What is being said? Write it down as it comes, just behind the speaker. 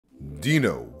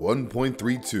Deno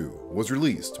 1.32 was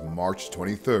released March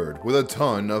 23rd with a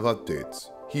ton of updates.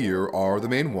 Here are the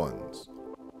main ones.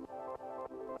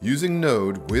 Using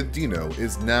Node with Deno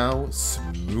is now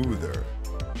smoother.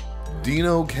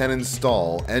 Deno can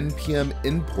install npm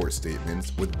import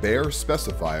statements with bare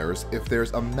specifiers if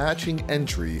there's a matching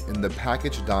entry in the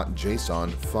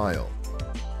package.json file.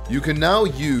 You can now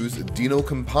use Deno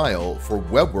compile for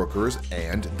web workers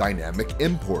and dynamic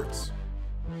imports.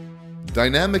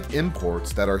 Dynamic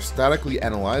imports that are statically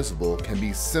analyzable can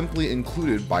be simply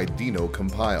included by Deno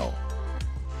compile.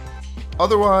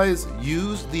 Otherwise,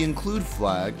 use the include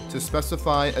flag to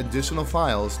specify additional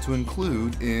files to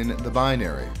include in the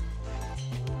binary.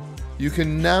 You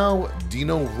can now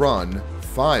Deno run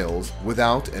files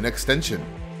without an extension.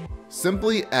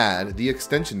 Simply add the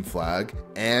extension flag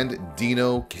and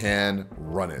Deno can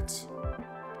run it.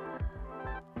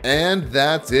 And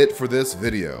that's it for this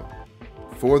video.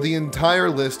 For the entire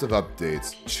list of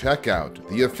updates, check out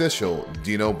the official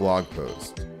Deno blog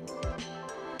post.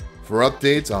 For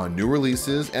updates on new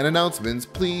releases and announcements,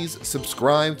 please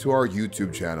subscribe to our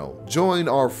YouTube channel, join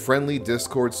our friendly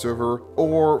Discord server,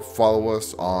 or follow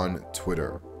us on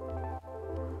Twitter.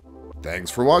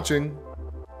 Thanks for watching!